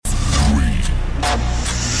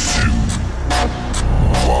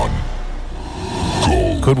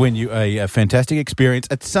Could win you a fantastic experience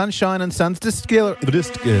at Sunshine and Sons Distillery. And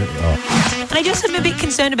I just am a bit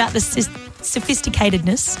concerned about the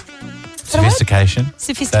sophisticatedness. Sophistication.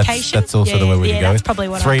 Sophistication. That's also the way we go. That's probably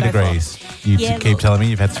what 3 I'll go degrees. for. You Yeah, keep look. telling me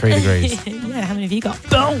you've had 3 degrees. Yeah, how many have you got?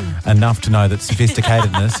 Boom! Enough to know that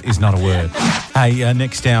sophisticatedness is not a word. Hey,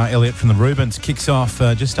 next hour, Elliot from the Rubens kicks off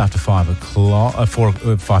just after 5 o'clock,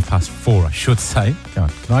 5 past 4, I should say. Go on.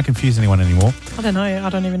 Can I confuse anyone anymore? I don't know. I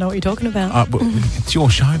don't even know what you're talking about. It's your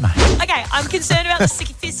show, mate. Okay, I'm concerned about the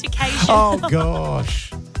sophistication. Oh,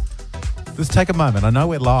 gosh. Let's take a moment. I know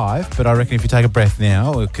we're live, but I reckon if you take a breath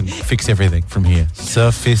now, it can fix everything from here.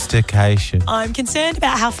 Sophistication. I'm concerned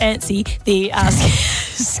about how fancy the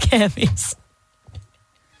scam is.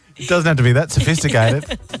 It doesn't have to be that sophisticated.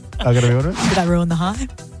 I got to be honest. Did I ruin the high?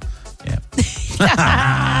 Yeah.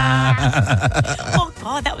 Oh,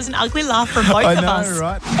 God, that was an ugly laugh from both I of know, us.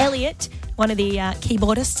 right? Elliot, one of the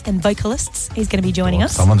keyboardists and vocalists, is going to be joining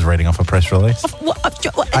us. Someone's reading off a press release. Because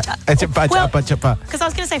I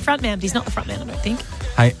was going to say frontman, but he's not the frontman, I don't think.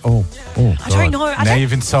 Hey, oh, I don't know. Now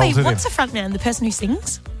you've insulted him. Wait, what's a frontman? The person who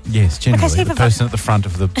sings? Yes, generally, Okay, so the person at the front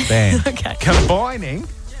of the band. Okay. Combining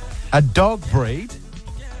a dog breed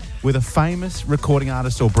with a famous recording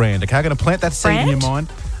artist or brand. Okay, I'm going to plant that seed in your Brand? mind.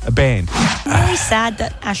 A band. I'm really sad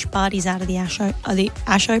that Ash Barty's out of the Ash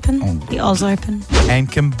Open, the Oz Open.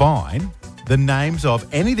 And combine the names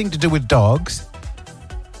of anything to do with dogs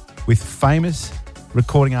with famous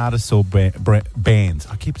recording artists or bands.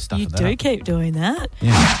 I keep stuffing You that do up. keep doing that.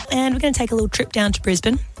 Yeah. And we're going to take a little trip down to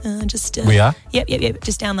Brisbane. We are? Yep.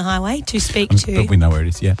 Just down the highway to speak to... But we know where it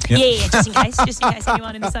is, yeah. Yep. Yeah, just in case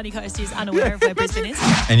anyone in the sunny coast is unaware of where Brisbane is.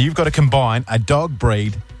 And you've got to combine a dog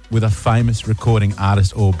breed with a famous recording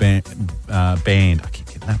artist or band. I keep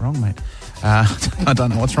getting that wrong, mate. I don't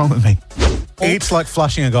know what's wrong with me. It's like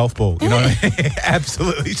flushing a golf ball, you know what I mean?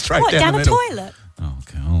 Absolutely straight What, down down the a middle. toilet? Oh,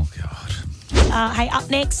 God. Hey, up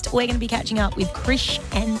next, we're going to be catching up with Chris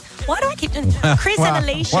and... Why do I keep doing... Chris Wow, and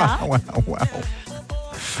Alicia. Wow.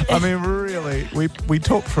 I mean, really, we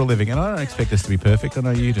talk for a living, and I don't expect us to be perfect. I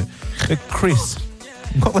know you do. But Chris,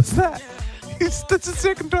 what was that? That's the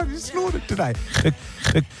second time you snorted today.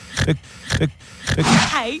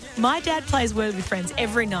 Hey, my dad plays Word with Friends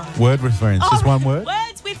every night. Word with friends. Just one word?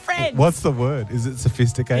 Words with Friends. What's the word? Is it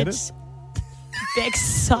sophisticated? Bex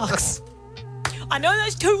sucks. I know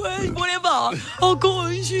those 2 words, whatever. Oh,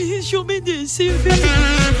 gosh, here's Shawn Mendes. See you.